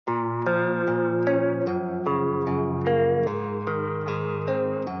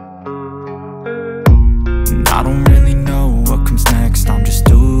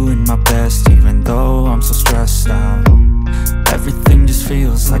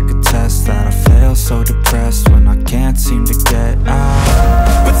I could test that. I feel so depressed when I can't seem to get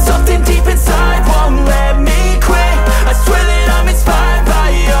out. But something deep inside won't let me quit. I swear that I'm inspired by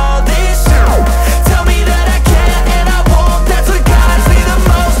all this shit. Tell me that I can and I won't. That's what guides me the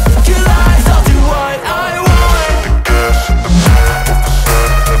most. Your lies, I'll do what I want.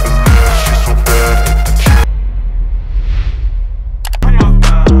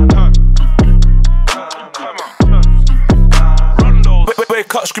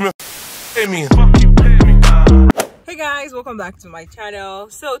 Wake up screaming, pay me. Hey guys, welcome back to my channel.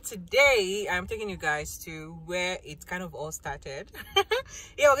 So today I'm taking you guys to where it kind of all started.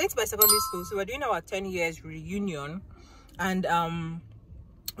 Yeah, we're going to my secondary school, so we're doing our 10 years reunion, and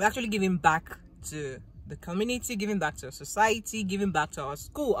we're actually giving back to the community, giving back to our society, giving back to our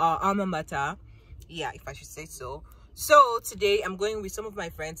school, our alma mater. Yeah, if I should say so. So today I'm going with some of my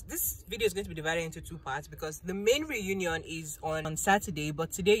friends. This video is going to be divided into two parts because the main reunion is on Saturday,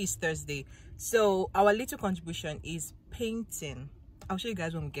 but today is Thursday. So our little contribution is painting. I'll show you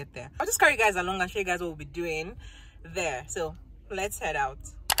guys when we get there. I'll just carry you guys along and show you guys what we'll be doing there. So let's head out.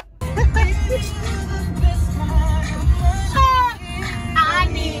 I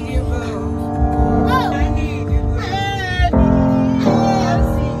need you, boo.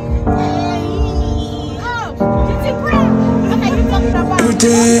 Every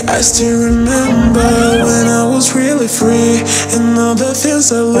day I still remember when I was really free and all the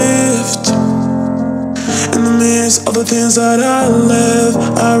things I lived. In the midst of the things that I left,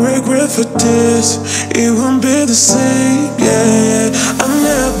 I regret for this. It won't be the same, yeah. I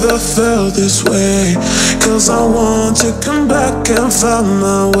never felt this way, cause I want to come back and find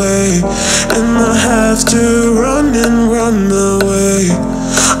my way. And I have to run and run away.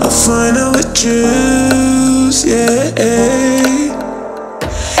 I finally choose, yeah.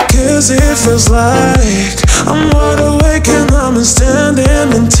 Cause it feels like I'm wide awake and I'm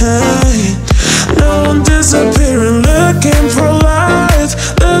standing in time. Now I'm disappearing, looking for light.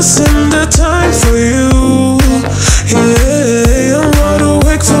 Listen, the time for you. Yeah, I'm wide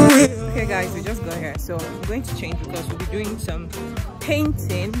awake for real. Okay guys, we just got here, so I'm going to change because we'll be doing some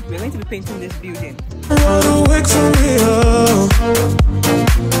painting. We're going to be painting this building. I'm wide awake for real.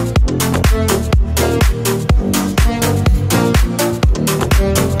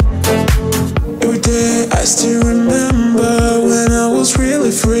 I still remember when I was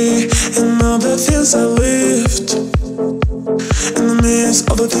really free and all the things I lived. In the midst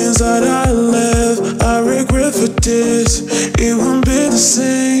of the things that I left, I regret for this. It won't be the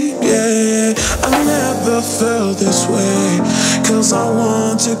same, yeah. I never felt this way, cause I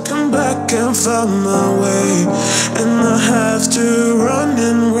want to come back and find my way. And I have to run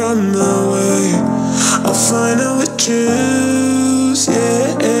and run away. I finally choose,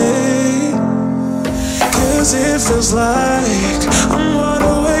 yeah. Cause it feels like I'm wide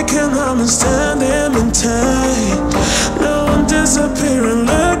awake and I'm standing in time. Now I'm disappearing,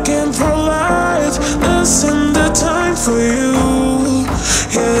 looking for light. Listen, the time for you,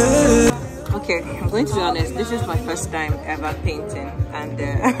 yeah. Okay, I'm going to be honest, this is my first time ever painting, and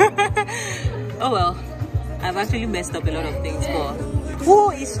oh well, I've actually messed up a lot of things, but who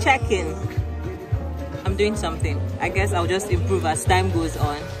is checking? I'm doing something. I guess I'll just improve as time goes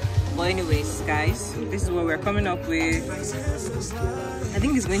on. But anyways guys, this is what we're coming up with. I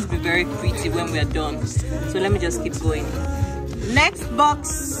think it's going to be very pretty when we are done, so let me just keep going. Next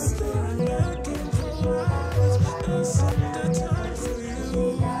box.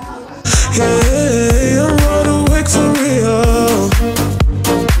 Yeah, I'm wide awake for real.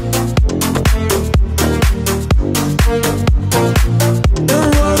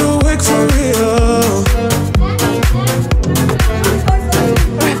 I'm wide awake for real.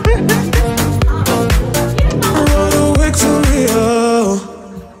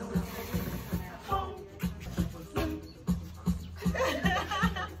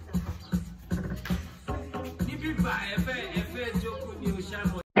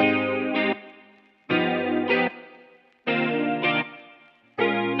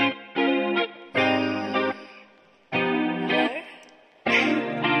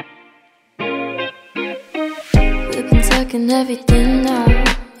 And everything now,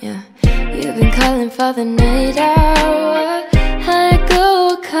 yeah. You've been calling for the night out. High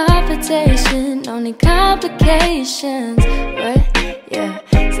go competition, only complications, right? Yeah.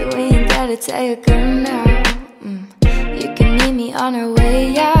 So we ain't gotta tell your girl now. You can meet me on our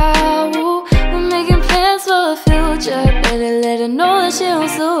way out. We're making plans for the future. Better let her know that she don't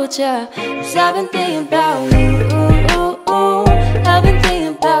suit ya. 'Cause I've been thinking about you. I've been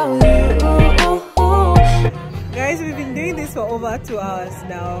thinking about you. Guys, we've been doing this for over over 2 hours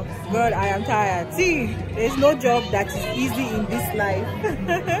now. God, I am tired. See, there's no job that is easy in this life.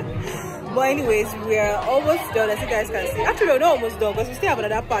 But anyways, we're almost done, as you guys can see. Actually, we're not almost done because we still have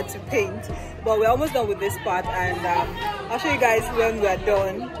another part to paint. But we're almost done with this part, and I'll show you guys when we are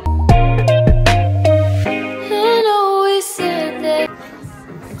done.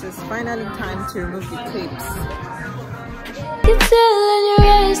 It is finally time to remove the clips. You tell in your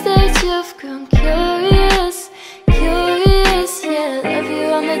eyes that you've grown curious, yeah. Love you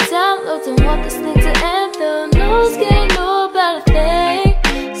on the download, don't want this thing to end though. No one's gonna know about a thing,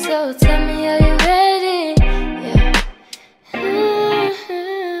 so tell me, are you ready? Yeah.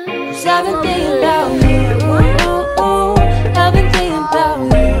 Cause I've been thinking about you. I've been thinking about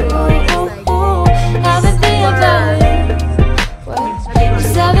you. I've been thinking about you. What?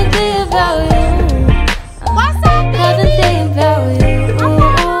 Cause I've been thinking about you. What's up? I've been thinking about you.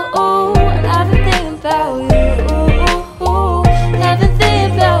 I've been thinking about you. I've been thinking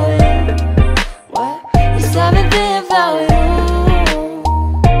about you. What? Cause I've been thinking about you.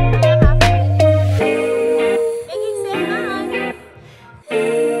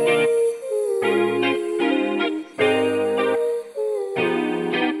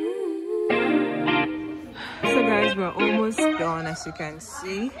 So guys, we're almost done, as you can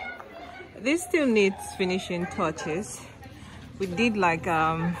see. This still needs finishing touches. We did like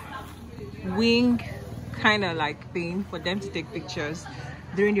wing kind of like thing for them to take pictures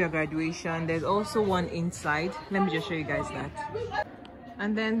during their graduation. There's also one inside. Let me just show you guys that.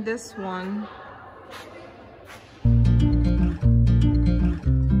 And then this one.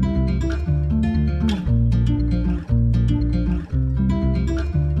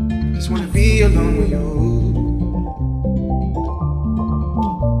 Just wanna be alone with you.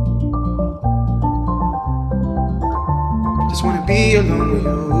 Just wanna be alone with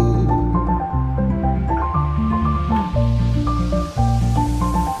you.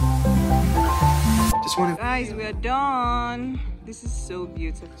 Just wanna. Guys, we're done. This is so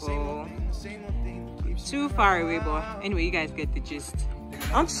beautiful. Too far away, but anyway, you guys get the gist.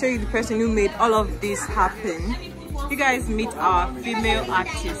 I want to show you the person who made all of this happen. You guys meet our female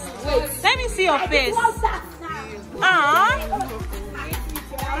artist. Let me see your face. That's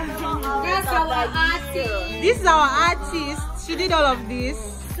our artist. This is our artist. She did all of this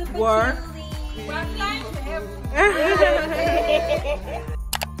work.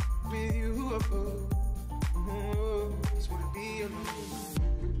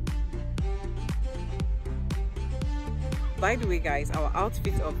 By the way, guys, our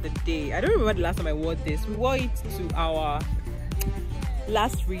outfit of the day. I don't remember the last time I wore this. We wore it to our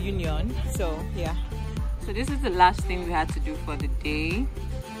last reunion. So yeah. So this is the last thing we had to do for the day.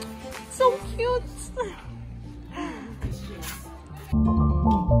 So cute.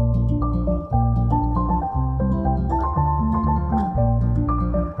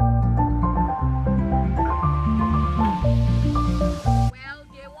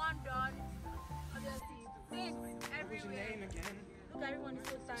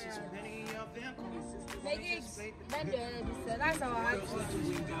 That's our artist.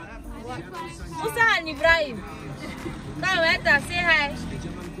 Musa and Ibrahim. Come enter, say hi.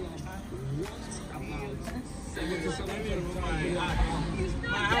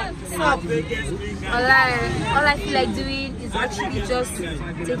 All I feel like doing is actually just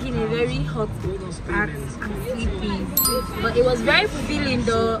taking a very hot bath and sleeping. But it was very fulfilling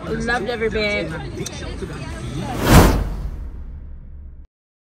though. I loved every bit.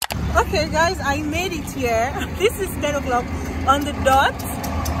 Okay guys, I made it here. This is 10 o'clock on the dot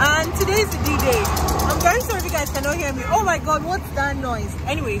and today is the D-Day. I'm very sorry if you guys cannot hear me. Oh my god, what's that noise?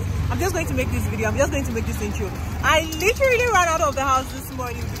 Anyways, I'm just going to make this video. I'm just going to make this intro. I literally ran out of the house this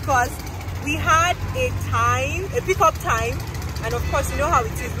morning because we had a pickup time, and of course you know how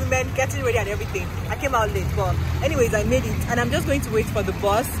it is, women getting ready and everything. I came out late, but anyways I made it and I'm just going to wait for the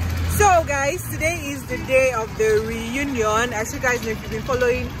bus. So guys, today is the day of the reunion. As you guys know, if you've been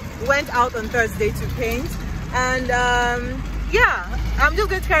following, we went out on Thursday to paint, and yeah, I'm just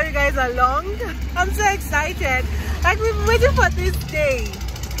going to carry you guys along. I'm so excited. Like, we've been waiting for this day.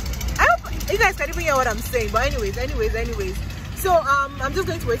 I hope you guys can even hear what I'm saying. But anyways. So I'm just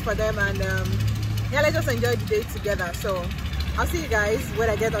going to wait for them, and yeah, let's just enjoy the day together. So I'll see you guys when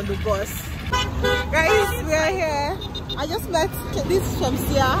I get on the bus. Guys, we are here. I just met this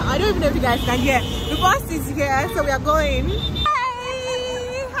Shamsia. I don't even know if you guys can hear. The bus is here, so we are going.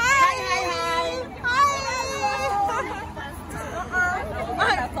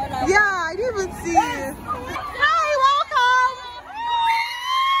 Yeah, I didn't even see you. Hi, welcome.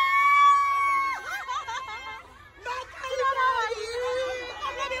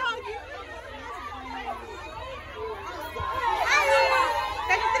 Hi,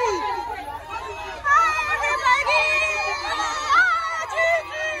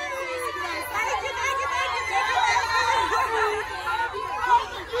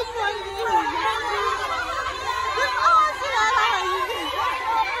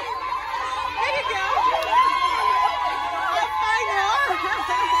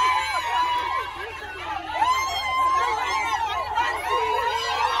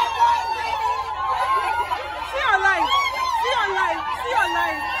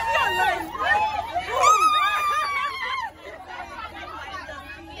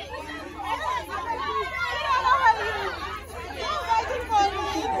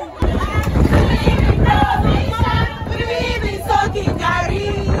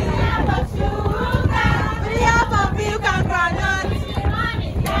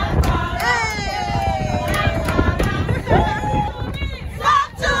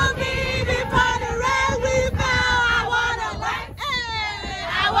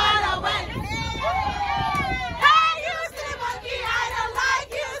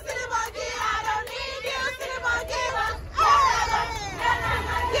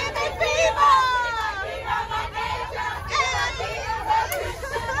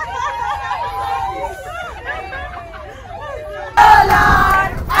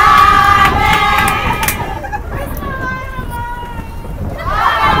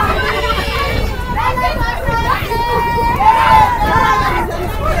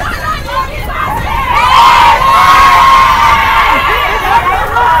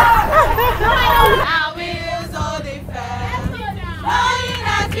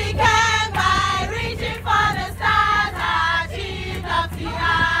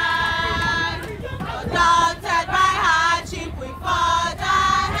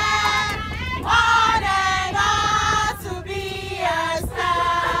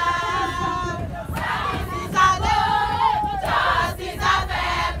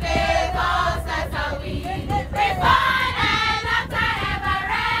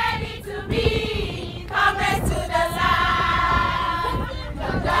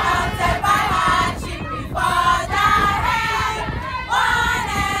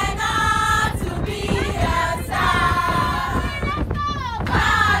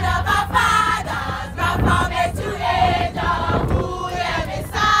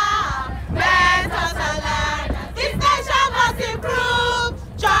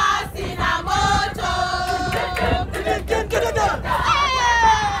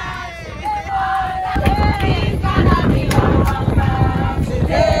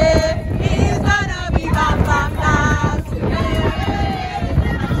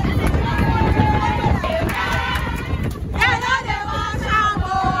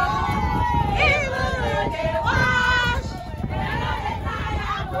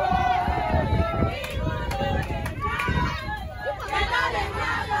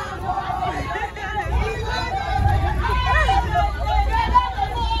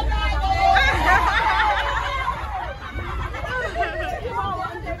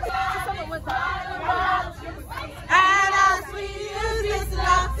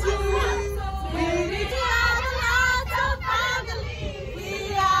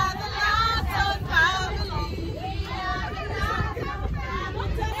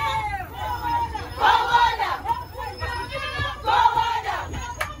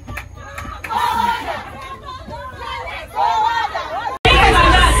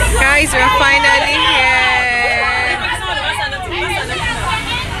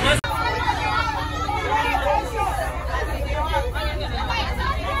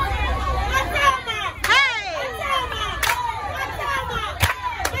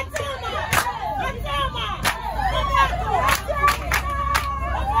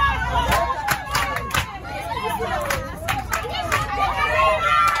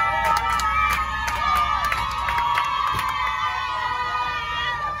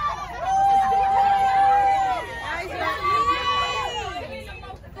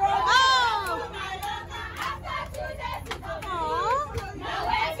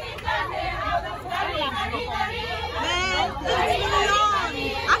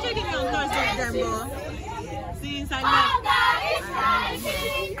 member. See inside left.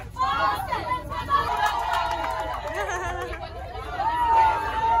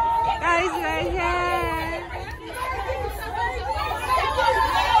 Guys, we're here.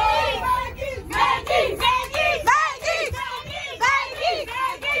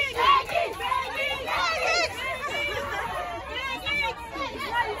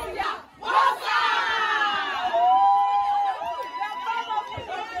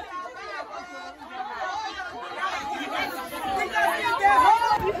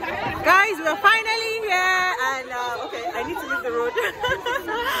 Guys, we're finally here, and okay, I need to leave the road.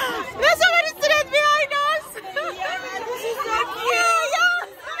 There's so many students behind us. Yeah, this is so cute.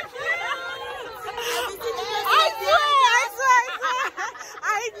 I swear.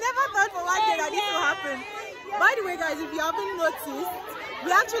 I never thought for one day that this would happen. By the way, guys, if you haven't noticed,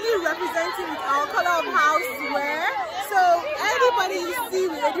 we're actually representing with our color of house wear. So anybody you see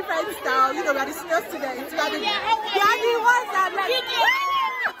with a different style, you know, we're the senior students. We are the ones that like.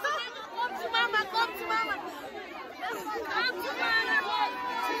 Come to mama.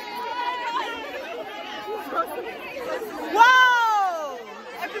 Wow!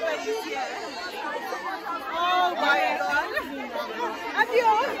 Everybody's here. Oh my god. Have you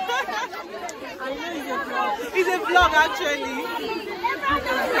all? I know it's a vlog. It's a vlog actually.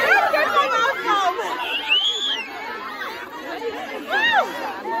 Where did you come from?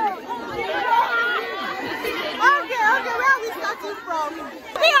 Okay, where are we starting from?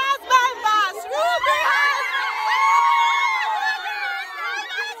 Ruby house members! Ruby house!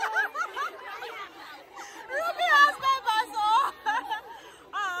 Ruby house members!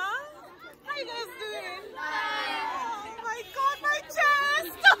 How you guys doing? Oh my god, my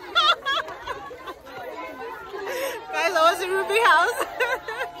chest! Guys, I was in Ruby house.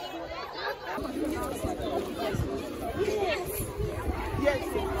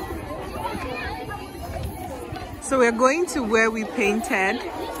 So we're going to where we painted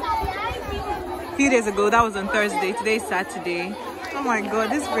a few days ago. That was on Thursday. Today is Saturday. Oh my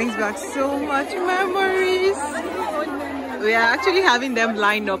god, this brings back so much memories. We are actually having them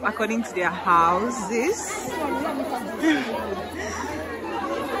lined up according to their houses.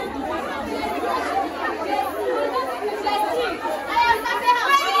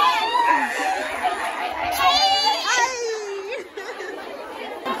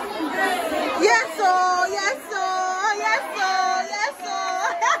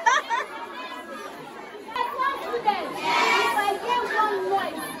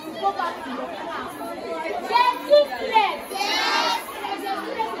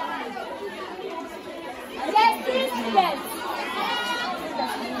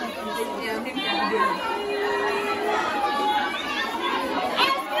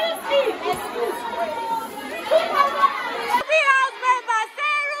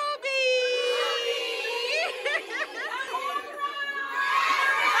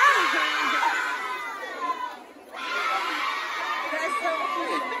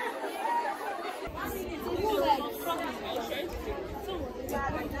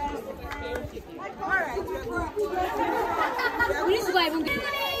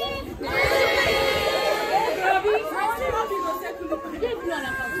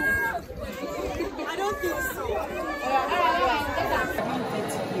 I don't think so.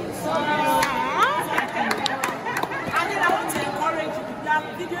 And then I want to encourage you to have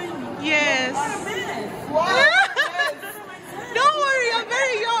video. Yes. Don't worry,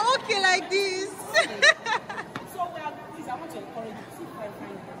 you're okay like this. So please, I want to encourage you to see if I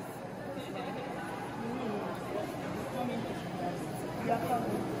find this. Come and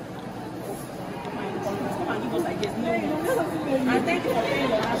give us ideas. No. And thank you for paying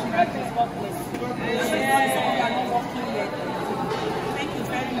your nationality. God bless you. Thank you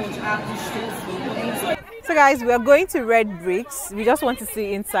very much. I appreciate you. So guys, we are going to Red Bricks. We just want to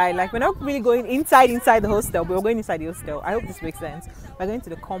see inside. Like, we're not really going inside the hostel, but we're going inside the hostel. I hope this makes sense. We're going to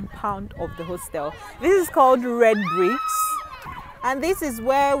the compound of the hostel. This is called Red Bricks, and this is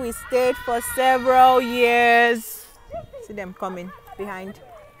where we stayed for several years. See them coming behind.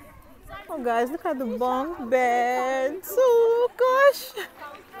 Oh guys, look at the bunk beds. Oh gosh.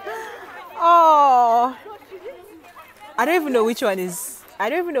 Oh, I don't even know which one is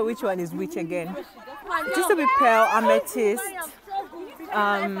which again. It used to be pearl, amethyst,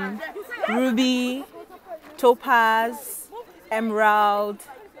 ruby, topaz, emerald,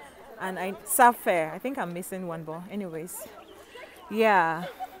 and sapphire. I think I'm missing one, but anyways, yeah,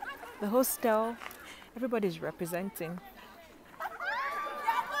 the hostel, everybody's representing.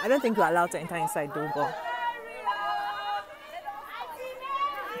 I don't think we're allowed to enter inside though, but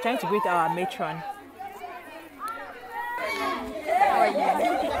I'm trying to greet our matron.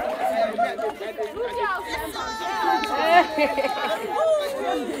 I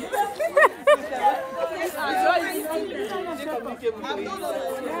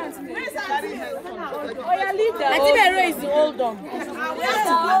think my race is old on.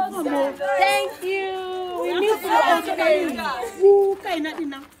 Thank you. We miss you.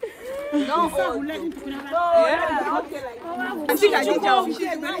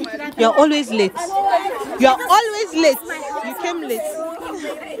 You're always late. You're always late. You came late.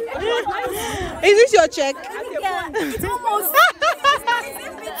 Is this your check? It's almost.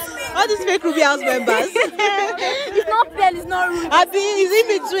 All these fake Ruby House members. It's not fair, it's not rude. Abi is in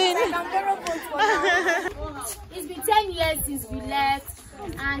between. It's been 10 years since we left.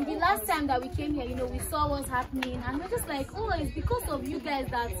 And the last time that we came here, you know, we saw what's happening, and we're just like, oh, it's because of you guys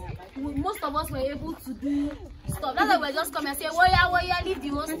that most of us were able to do stuff. That's why we're just coming and saying, well, yeah, leave the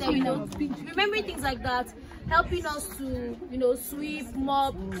hostel, you know, remembering things like that, helping us to, you know, sweep,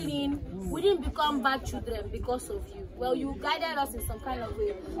 mop, clean. We didn't become bad children because of you. Well, you guided us in some kind of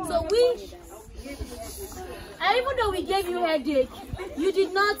way. So and even though we gave you headache, you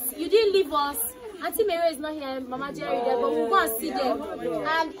didn't leave us. Auntie Mary is not here, Mama Jerry there, but we'll go and see them.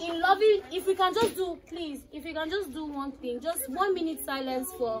 And in loving, if we can just do one thing, just 1 minute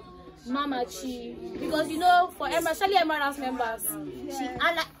silence for Mama Chi, because you know, for Emma, especially Emma House members,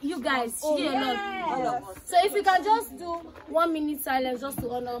 and you guys, she did a lot. So if we can just do 1 minute silence just to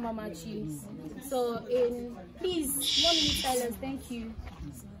honor Mama Chi. So please, 1 minute silence, thank you.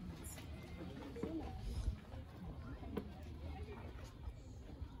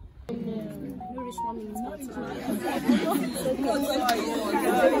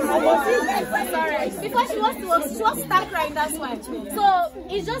 Because she wants to start crying, that's why. So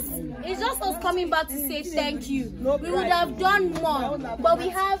it's just us coming back to say thank you. We would have done more, but we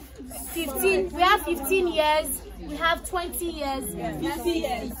have 15 years, we have 20 years, 50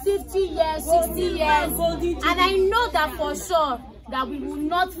 years, 60 years, and I know that for sure that we will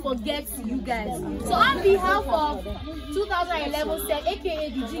not forget you guys. So on behalf of 2011 set, aka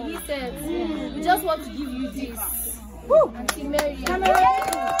the Jiggy set, we just want to give you this. Woo! Auntie Mary. I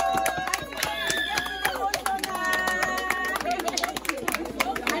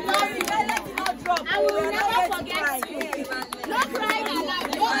love you. And we will never forget you. No crying alive.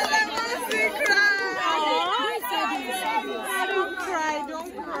 Don't cry.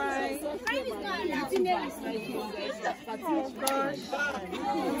 Crying is not allowed. Auntie Mary is like you.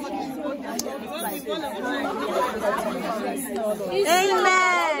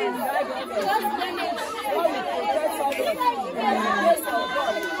 Amen.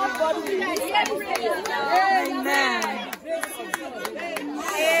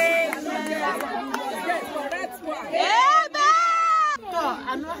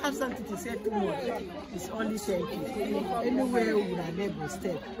 I don't have something to say too much. It's only thank you. Anywhere we would have never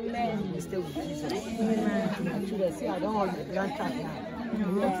stay. We stay with Jesus. Amen. See, I don't want the grand card now.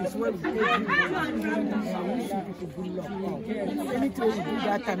 It's where we pay you. I wish you people good luck. Anything we do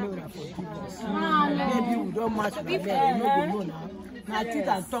that time, we will forgive us. Maybe we don't match with them. We know now. Now, teeth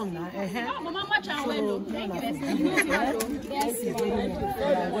and tongue now.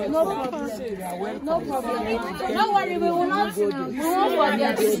 No problem. Don't worry, we will not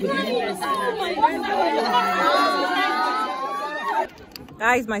forget.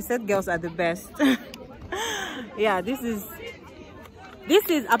 Guys, my set girls are the best. Yeah, this is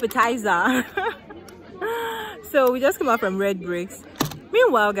appetizer. So we just came out from Red Bricks.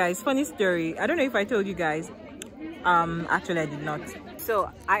 Meanwhile, guys, funny story. I don't know if I told you guys. Actually I did not.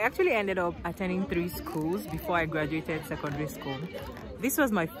 So I actually ended up attending 3 schools before I graduated secondary school. This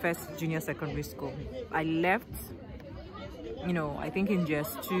was my first junior secondary school. I left, you know, I think in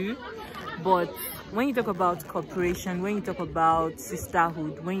just 2. But when you talk about cooperation, when you talk about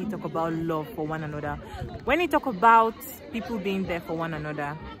sisterhood, when you talk about love for one another, when you talk about people being there for one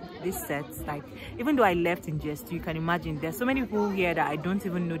another, this set, like, even though I left in just 2, you can imagine there's so many people here that I don't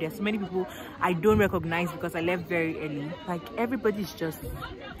even know. There's so many people I don't recognize because I left very early. Like, everybody's just,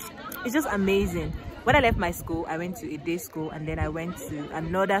 it's just amazing. When I left my school, I went to a day school, and then I went to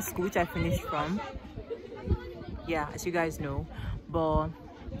another school which I finished from. Yeah, as you guys know. But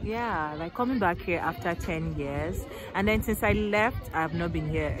yeah, like, coming back here after 10 years, and then since I left, I have not been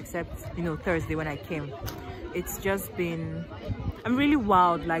here except, you know, Thursday when I came. It's just been, I'm really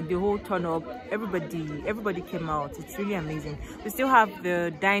wild, like the whole turn up, everybody came out. It's really amazing. We still have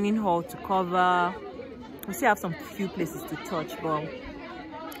the dining hall to cover. We still have some few places to touch, but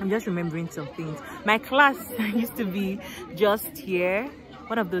I'm just remembering some things. My class used to be just here,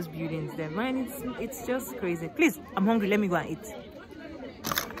 one of those buildings there. Man, it's just crazy. Please, I'm hungry, let me go and eat.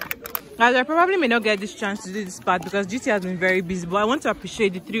 Guys, I probably may not get this chance to do this part because GT has been very busy, but I want to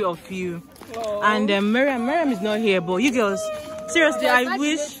appreciate the 3 of you And Miriam is not here, but you girls, seriously, I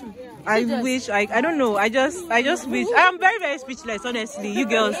don't know. I just wish. I'm very, very speechless, honestly. You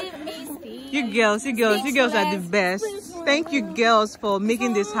girls are the best. Thank you, girls, for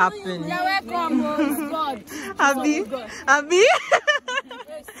making this happen. You're welcome, God. Abi.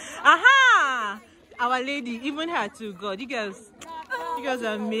 Aha! Our lady, even her too. God, you girls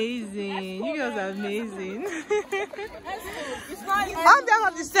are amazing. You girls are amazing. On behalf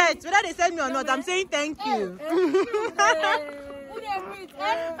of the set, whether they send me or not, I'm saying thank you.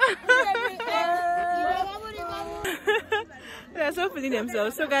 They're so feeling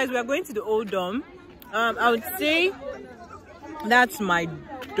themselves. So guys, we are going to the old dorm. I would say that's my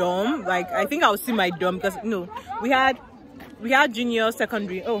dorm. Like, I think I'll see my dorm because we had junior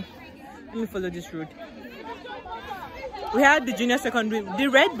secondary. Oh, let me follow this road. We had the junior secondary. The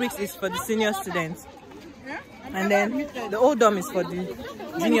red bricks is for the senior students, and then the old dorm is for the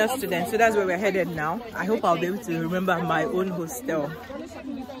junior students. So that's where we're headed now. I hope I'll be able to remember my own hostel.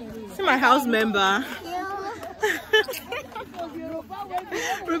 See my house member.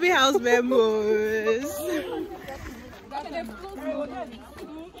 Ruby house members.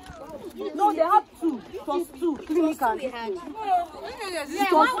 No, they have two. It was two. Clinical.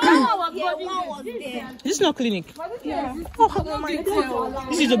 This is not clinic. Oh my God.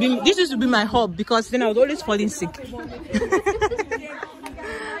 This used to be my hub because then I was always falling sick.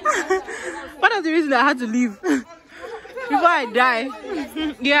 Part of the reason I had to leave before I die.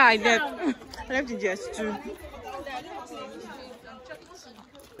 Yeah, I left in just 2.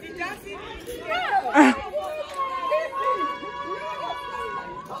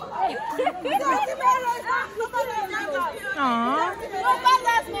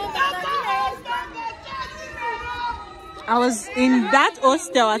 I was in that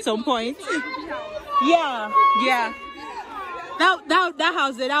hostel at some point. Yeah. That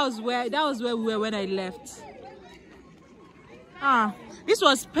house there, that was where we were when I left. This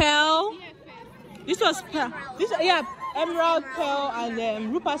was Pearl. Emerald, Pearl,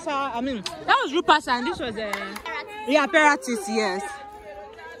 and Rupasa. I mean, that was Rupasa, and this was Paratis, yes.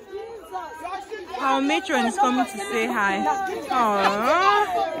 Our matron is coming to say hi. Aww.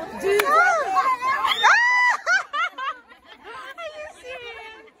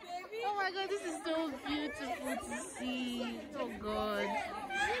 Oh my God, this is so beautiful to see. Oh God.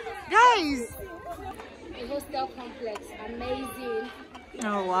 Guys! The hostel complex, amazing.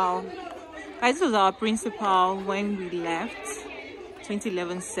 Oh wow. Guys, this was our principal when we left.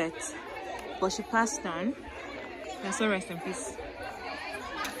 2011 set. But she passed on. And so rest in peace.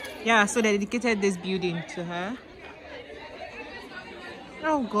 Yeah, so they dedicated this building to her.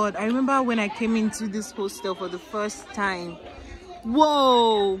 Oh God, I remember when I came into this hostel for the first time.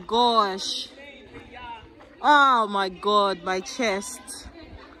 Whoa, gosh. Oh my God, my chest.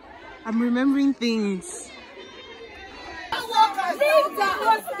 I'm remembering things. Leave the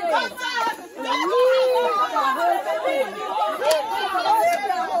hostel.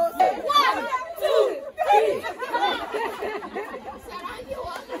 One, two, three.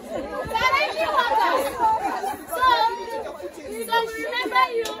 So remember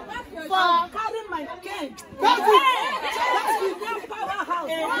you for carrying my cane.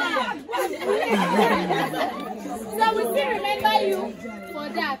 So we still remember you for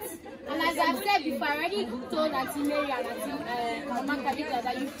that. And as I've said before, I already told Auntie Mary and Auntie Mama Kabika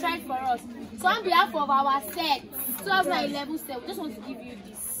that you've tried for us. So on behalf of our set, 2011 set, we just want to give you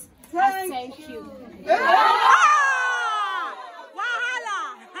this. Thank you.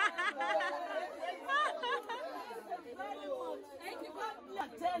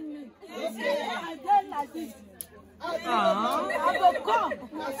 I will come.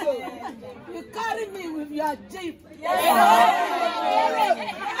 You carry me with your jeep.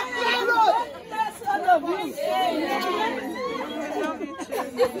 That's all of you.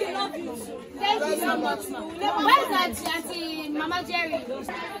 Thank you so much, ma'am. Where's that Auntie Mama Jerry?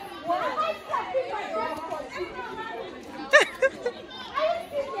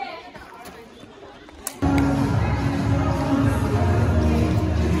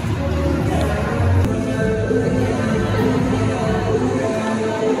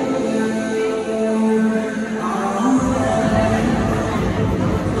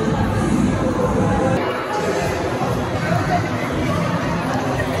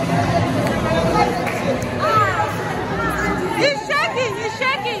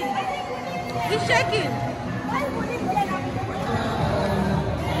 He's shaking.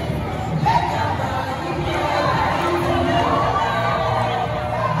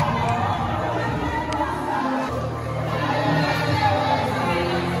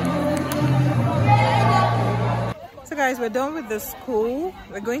 we're done with the school.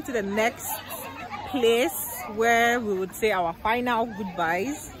 We're going to the next place where we would say our final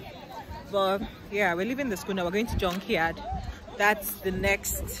goodbyes. But yeah, we're leaving the school now. We're going to Junkyard. That's the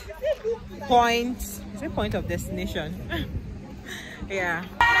next point. Is it point of destination? Yeah.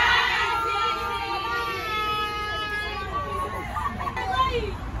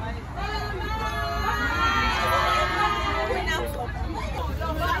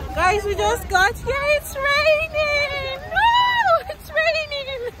 Guys, we just got here. It's raining. No, it's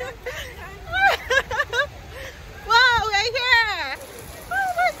raining. Wow, we're here. Oh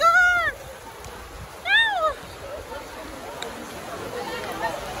my God. No.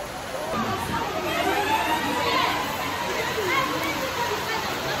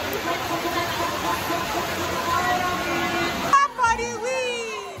 Somebody win.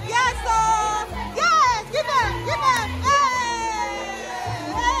 Yes, sir. Yes, give them, give them.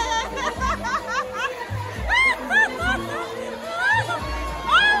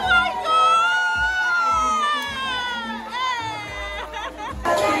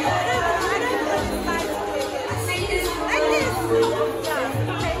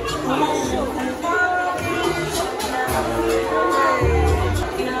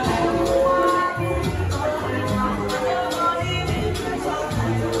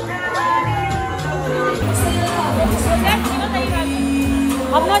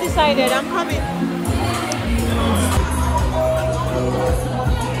 I've not decided. I'm coming.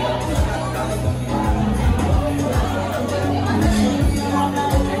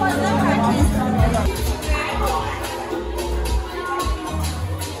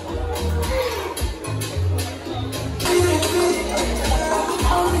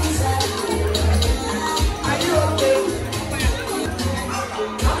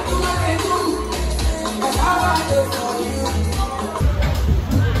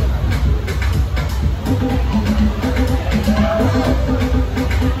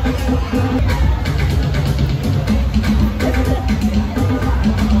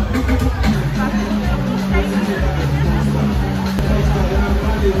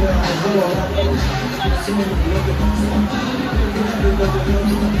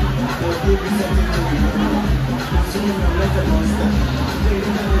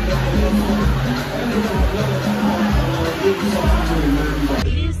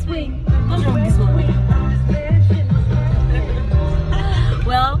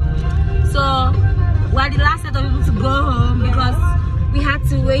 Well, so we're the last set of people to go home because we had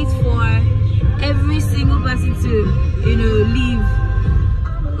to wait for every single person to, you know, leave.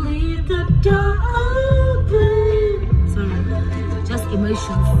 Leave the door open. Sorry, just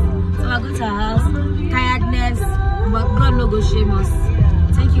emotions. So I go to our house, tiredness, but God no go shame us.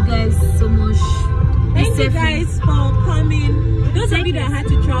 Thank you guys so much. Thank you guys for coming. Those of you that had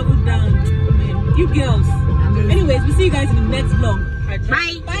to travel down, man, you girls. Anyways, we'll see you guys in the next vlog.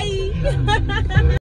 Bye. Bye.